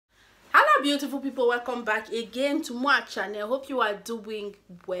Beautiful people, welcome back again to my channel. Hope you are doing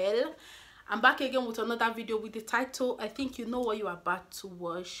well. I'm back again with another video with the title, I think you know what you are about to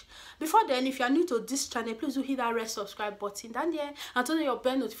watch. Before then, if you are new to this channel, please do hit that red subscribe button down there and turn on your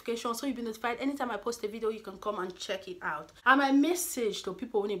bell notification so you'll be notified anytime I post a video. You can come and check it out. And my message to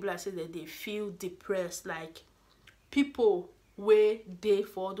people when they say that they feel depressed, like people where they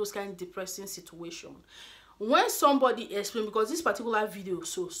for those kind of depressing situation. When somebody explain, because this particular video,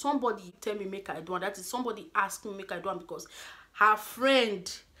 so somebody tell me make I do, and that is somebody ask me make I do, because her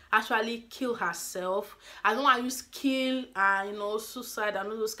friend actually kill herself. I don't want to use kill and suicide and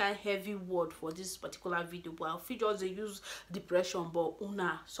all those kind of heavy word for this particular video, but I feel just they use depression, but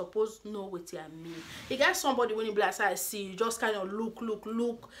una suppose know what I mean. You got somebody when you be like I see you just kind of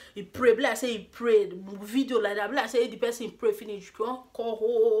look, he pray, be like say he prayed video like that, be like say the person pray finish, you can't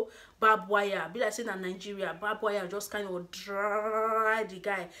call barbed wire, be like saying in Nigeria, barbed wire just kind of dry the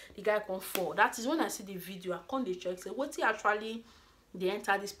guy can't fall. That is when I see the video, I can't check say what he actually they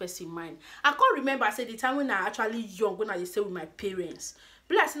enter this person mind. I can't remember I said the time when I actually young, when I stay with my parents,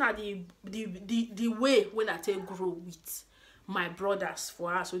 but like now the way when I take grow with my brothers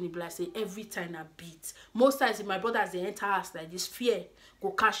for us, when they be like say every time I beat, most times if my brothers they enter us like this, fear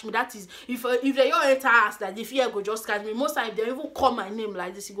go catch me. That is if they all enter us like the fear go just catch me. Most times they even call my name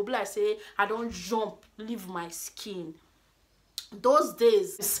like this, it go be like say I don't jump, leave my skin. Those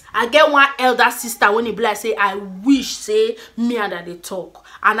days I get one elder sister when he be like say I wish say me and her they talk,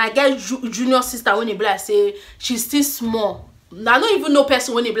 and I get junior sister when he be like say she's still small. I don't even know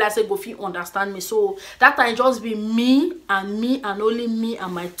person when he be like say go fit understand me. So that time just be me and only me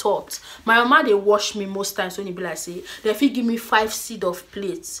and my thoughts. My mama they wash me most times when he be like say they fit give me 5 seed of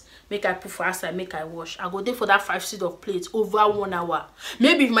plates, make I put for outside, make I wash. I go there for that 5 seed of plates over 1 hour.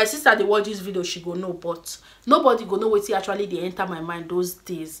 Maybe if my sister they watch this video, she go know, but nobody go know what actually they enter my mind those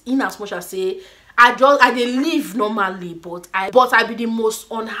days. In as much as say I dey live normally, but I be the most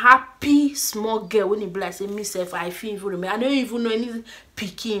unhappy small girl when it be like say myself. I feel even remember. I don't even know any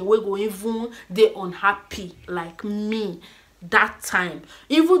pikin we go even they unhappy like me that time.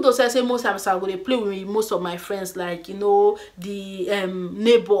 Even though I say most times I go dey play with most of my friends, like the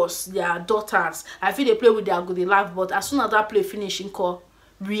neighbors, their daughters. I feel they play with their good, they laugh, but as soon as that play finish, call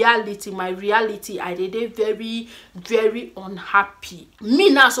my reality, I did very, very unhappy. Me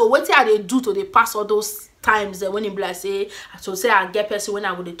now, so what I dey do to the pass all those times that when it be like say, so say I get person when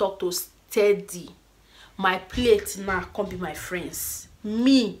I go to talk to steady, my plate now come be my friends.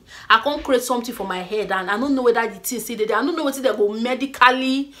 Me, I can't create something for my head, and I don't know whether the thing say they I don't know what they go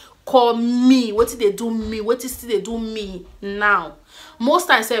medically call me, what they do me, what is they do me now. Most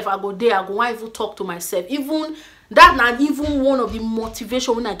times if I go there, I go want even talk to myself. Even that not even one of the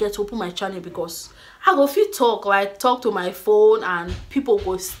motivation when I get to open my channel, because I go feel talk to my phone and people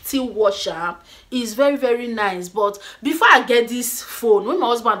go still watch up. It's very, very nice. But before I get this phone, when my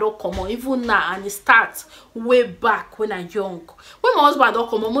husband don't come on, even now, and it starts way back when I'm young. When my husband don't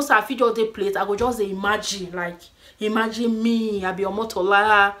come on, most I feel just they plate, I go just imagine, like imagine me, I be a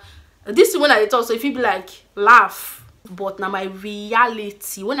motola. This is when I talk, so if you be like laugh. But now my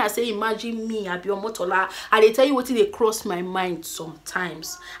reality, when I say imagine me, I be a motola, I they tell you what they cross my mind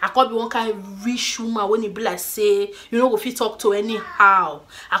sometimes. I can't be one kind of rich woman when it be like say, if you talk to anyhow.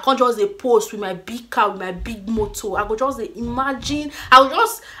 I can't just they post with my big car, with my big motor. I go just they imagine.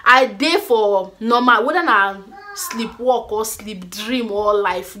 I there for normal, whether I sleepwalk or sleep dream or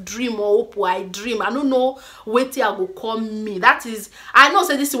life dream or hope I dream. I don't know what I go call me. That is, I know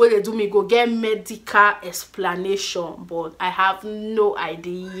say this is where they do me go get medical explanation, but I have no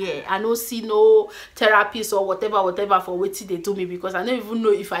idea. I don't see no therapist or whatever for what they do me, because I don't even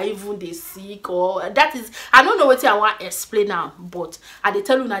know if I even they sick, or that is, I don't know what I want to explain now, but I they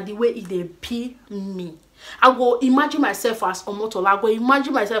tell you now the way it they be me. I go imagine myself as Omotola. I go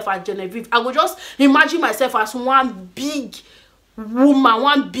imagine myself as Genevieve. I go just imagine myself as one big woman,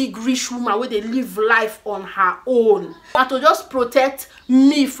 one big rich woman where they live life on her own. And to just protect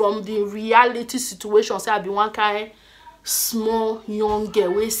me from the reality situation, say I be one kind small young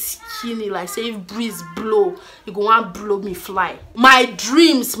girl wey skinny, like say if breeze blow, it go want blow me fly. My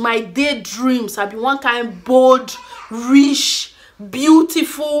dreams, my daydreams, I be one kind bold, rich,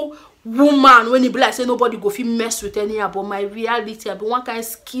 beautiful woman when it be like say nobody go fit mess with any, but my reality I be one kind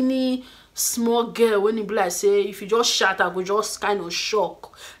skinny small girl when e be like say if you just shout I go just kind of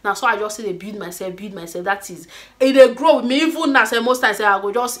shock. Now so I just say they build myself. That is it. They grow with me. Even now say most times say I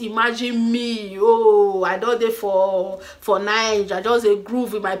go just imagine me. Oh, I don't dey for night. I just a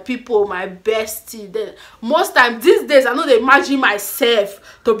groove with my people, my bestie. Then most times these days I know they imagine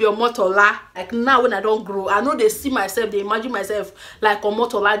myself to be Omotola. Like now when I don't grow, I know they see myself. They imagine myself like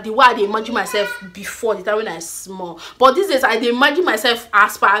Omotola. The way I dey imagine myself before the time when I small. But these days I dey imagine myself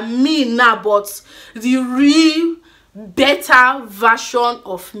as per me now, but the real better version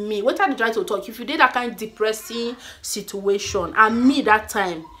of me. What I try to talk, if you did that kind of depressing situation, and me that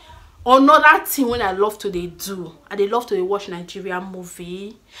time, another thing when I love to do, and they love to watch Nigerian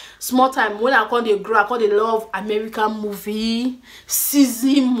movie. Small time when I call they grow, I call they love American movie,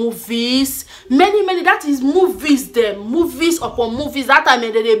 season movies, many. That is movies, them movies upon movies. That time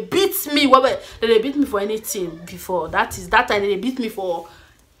they beat me. They beat me for anything before. That is that time they beat me for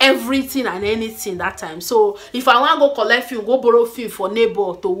everything and anything that time. So if I want to go collect film, go borrow film for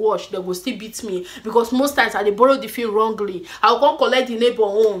neighbor to watch, they will still beat me, because most times I dey borrow the film wrongly. I'll go collect the neighbor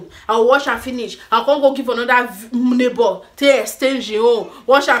home, I'll watch and finish, I'll come go give another neighbor, take exchange your own,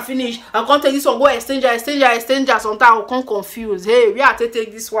 watch and finish, I'll come take this one, go exchange. Sometimes I'll come confused. Hey, we have to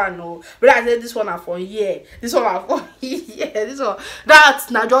take this one, no, we have to take this one for here, this one for here, this one.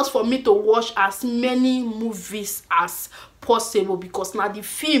 That's not just for me to watch as many movies as possible, because now the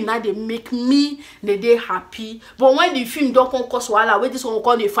film now they make me they happy. But when the film don't come cause wahala, when this one will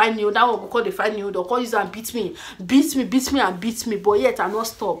call they find you, that one will call they find you, they'll call you and beat me, but yet I not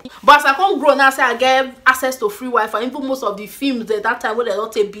stop. But as I come grow now, say I get access to free Wi-Fi. Even most of the films that time when they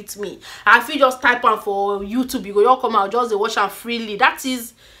don't take beat me, I feel just type on for YouTube, you go you come out just they watch them freely. That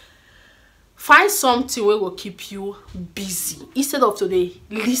is, find something where will keep you busy instead of today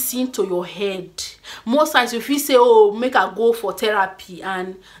listen to your head. Most times if you say, oh, make I go for therapy,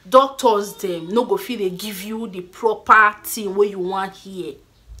 and doctors them no go feel they give you the proper thing where you want here.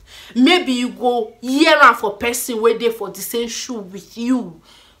 Maybe you go hear am for person where they for the same shoe with you,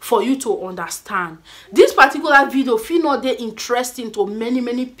 for you to understand. This particular video feel not dey interesting to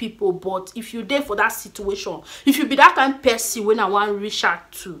many people, but if you there for that situation, if you be that kind of person when I want reach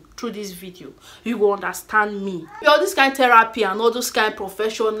out to through this video, you will understand me. All this kind of therapy and all those kind of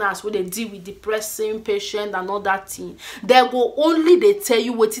professionals where they deal with depressing patient and all that thing, they go only they tell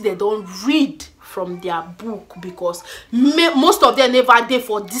you what they don't read from their book, because most of them never there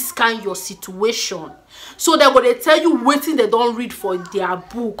for this kind your situation. So they're going to tell you waiting they don't read for their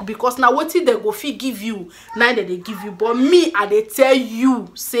book, because now waiting they go fit give you, now that they give you. But me, I they tell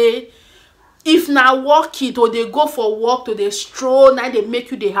you, say, if now walk it or they go for walk to the stroll, now they make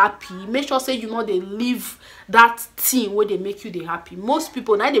you they happy. Make sure say you know they live that thing where they make you they happy. Most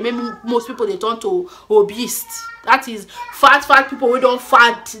people now they make most people they turn to obese. That is fat people who don't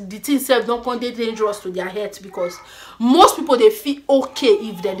fat, the thing self don't come they dangerous to their health, because most people they feel okay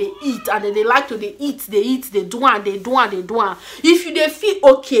if they eat, and they like to they eat, they do. If you they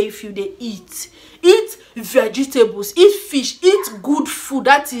feel okay if you they eat vegetables, eat fish, eat good food,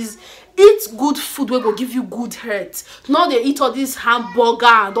 that is eat good food wey go give you good health. Now they eat all this hamburger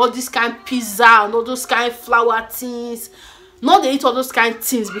and all this kind of pizza and all those kind of flour things. Now they eat all those kind of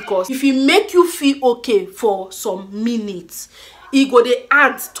things, because if it make you feel okay for some minutes, it go they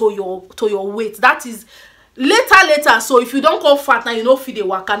add to your weight. That is later. So if you don't come fat now, you don't feel the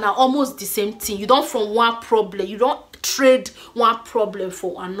waka now, almost the same thing. You don't from one problem, you don't trade one problem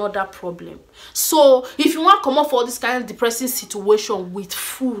for another problem. So if you want to come up for this kind of depressing situation with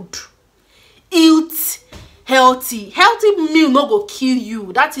food, eat healthy meal no go kill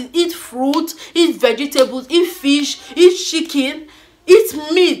you. That is, eat fruit, eat vegetables, eat fish, eat chicken, eat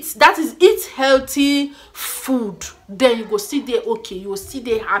meat. That is, eat healthy food. Then you go see there okay, you will see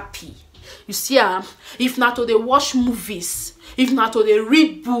there happy. You see, if not to they watch movies, if not to they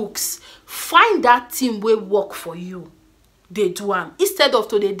read books, find that thing will work for you. They do instead of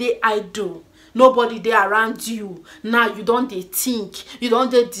today they idle. Nobody there around you. Now you don't they think, you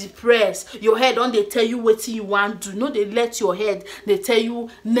don't they depressed, your head don't they tell you what you want to do. No, they let your head they tell you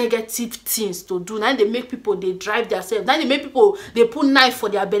negative things to do. Now they make people they drive themselves. Now they make people they put knife for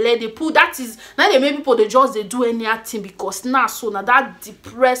their belly. They put that is now they make people they just they do anything, because now so now that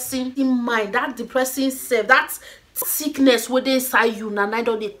depressing in mind, that depressing self, that's sickness where they inside you now,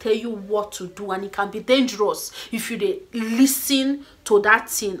 neither they tell you what to do, and it can be dangerous if you they listen to that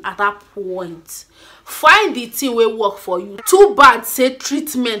thing at that point. Find the thing wey work for you. Too bad say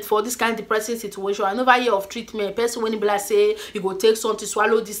treatment for this kind of depressing situation. I never hear of treatment. Person when be like say you go take something,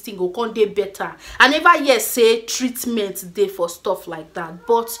 swallow this thing, go come dey better. I never hear say treatment dey for stuff like that.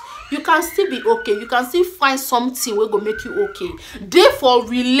 But you can still be okay. You can still find something wey go make you okay. Dey for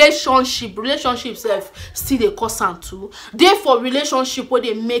relationship sef still dey cause am too. Dey for relationship wey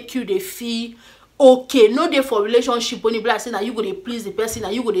dey make you dey feel okay. No dey for relationship when you be like say na you go dey please the person, na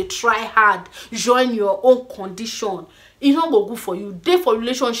you go dey try hard join your own condition. E no go good for you. Dey for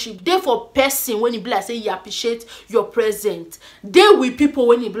relationship, dey for person when you be like say you appreciate your present. Dey with people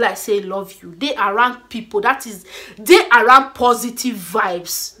when you be like say love you. Dey around people, that is, dey around positive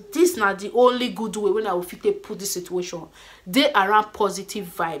vibes. This na the only good way when I will fit put this situation. Dey around positive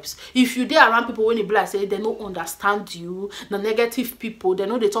vibes. If you dey around people when you be like say they no understand you, na negative people, they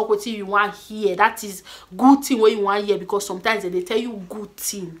know they talk wetin you want hear. That is good thing wey you want hear, because sometimes they tell you good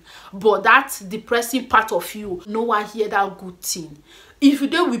thing, but that depressing part of you no one hear that good thing. If you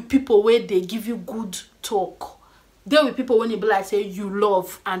dey with people where they give you good talk, dey with people when you be like say you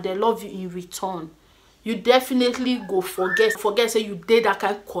love and they love you in return, you definitely go forget say you dey that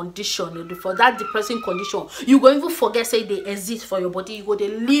kind of condition. For that depressing condition, you go even forget say they exist for your body. You go dey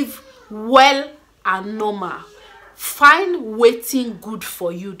live well and normal. Find waiting good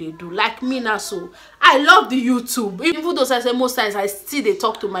for you they do. Like me now, so I love the YouTube. Even though I say most times I still they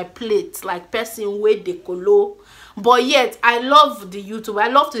talk to my plate like person where they colo, but yet I love the YouTube. I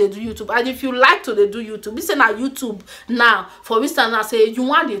love to do YouTube. And if you like to do YouTube, listen na YouTube now. For instance, I say you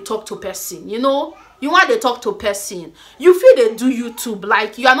want to talk to person, you know, you want to talk to person, you feel they do YouTube.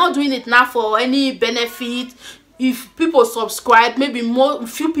 Like you are not doing it now for any benefit. If people subscribe, maybe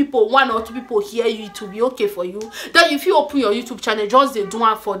few people, 1 or 2 people hear you, to be okay for you. Then if you open your YouTube channel, just they do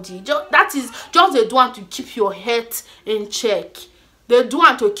one for that is just they do one to keep your head in check. They do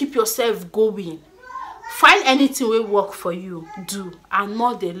want to keep yourself going. Find anything will work for you, do, and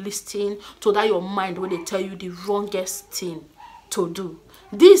not they listen to that your mind when they tell you the wrongest thing to do.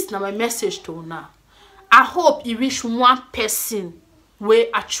 This now my message to now. I hope you reach one person where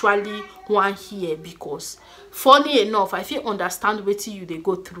actually want hear, because funny enough, I feel understand what you they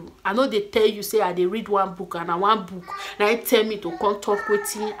go through. I know they tell you say I they read one book, and I one book now they tell me to come talk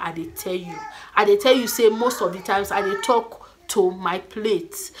with you. I they tell you. I they tell you say most of the times I they talk to my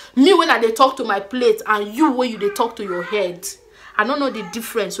plate. Me when I they talk to my plate, and you when you they talk to your head. I don't know the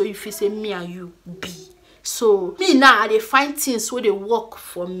difference. So if you say me and you be. So me now I they find things where they work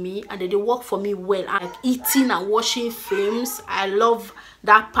for me, and they work for me well. Like eating and watching films, I love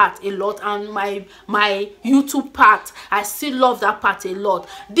that part a lot. And my YouTube part, I still love that part a lot.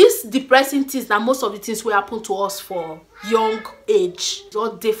 These depressing things, that most of the things will happen to us for young age, it's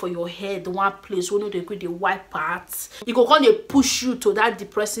all day for your head, one place, when they go the white parts, you go come they push you to that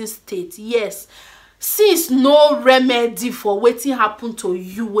depressing state. Yes, since no remedy for waiting happen to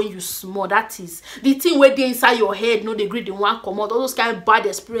you when you small, that is the thing where they inside your head, no they agree the one come out. All those kind of bad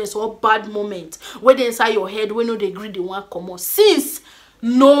experience or bad moment where they inside your head, when no they agree the one come out. Since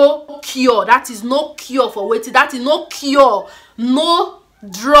no cure, that is no cure for waiting, that is no cure, no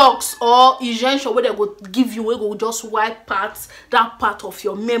drugs or injection where they go give you, where go just wipe parts that part of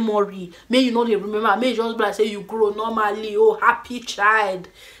your memory. May you not remember, may you just be like say you grow normally, oh happy child.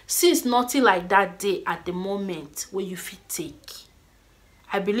 Since nothing like that day at the moment where you fit take,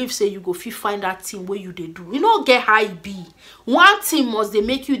 I believe say you go fit find that thing where you they do. You know, get high be. One thing must they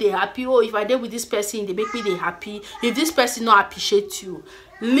make you they happy. Oh, if I did with this person, they make me they happy. If this person not appreciate you,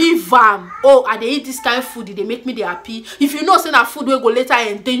 leave them. Oh, I they eat this kind of food, they make me they happy. If you know say that food will go later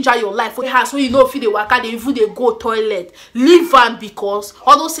endanger your life, so you know if they work out, they even they go toilet, leave them, because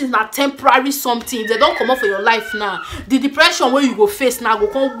all those things are temporary something. If they don't come up for your life now, the depression where you go face now go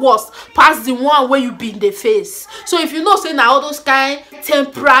come worse past the one where you be in the face. So if you know say now all those kind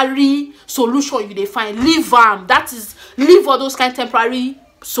temporary solution you they find, leave them. That is, leave all those kind temporary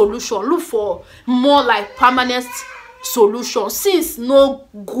solution. Look for more like permanent solution. Since no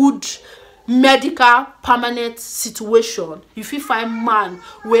good medical permanent situation, if you find man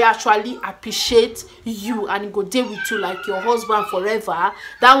will actually appreciate you and go deal with you like your husband forever,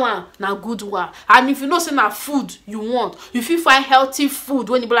 that one na good one. And if you know say na food you want, if you find healthy food,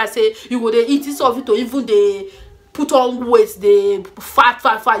 when you be like say you go they eat this of it, or even they put on weight, they fat,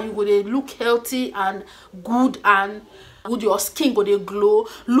 you go they look healthy and good, and good your skin go they glow.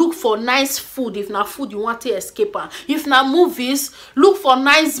 Look for nice food. If na food you want to escape, and if na movies, look for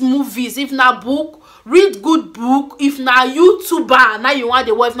nice movies. If na book, read good book. If na YouTuber now you want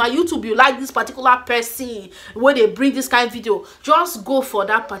the wife, now YouTube you like this particular person where they bring this kind of video, just go for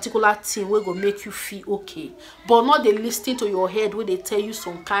that particular thing where go make you feel okay, but not they listen to your head where they tell you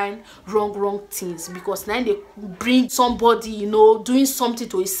some kind wrong things, because now they bring somebody, you know, doing something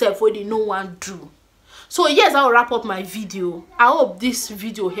to himself where they no one do. So yes, I'll wrap up my video. I hope this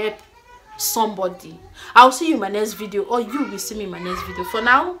video help somebody. I'll see you in my next video, or you will see me in my next video. For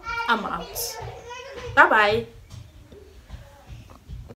now, I'm out. Bye bye.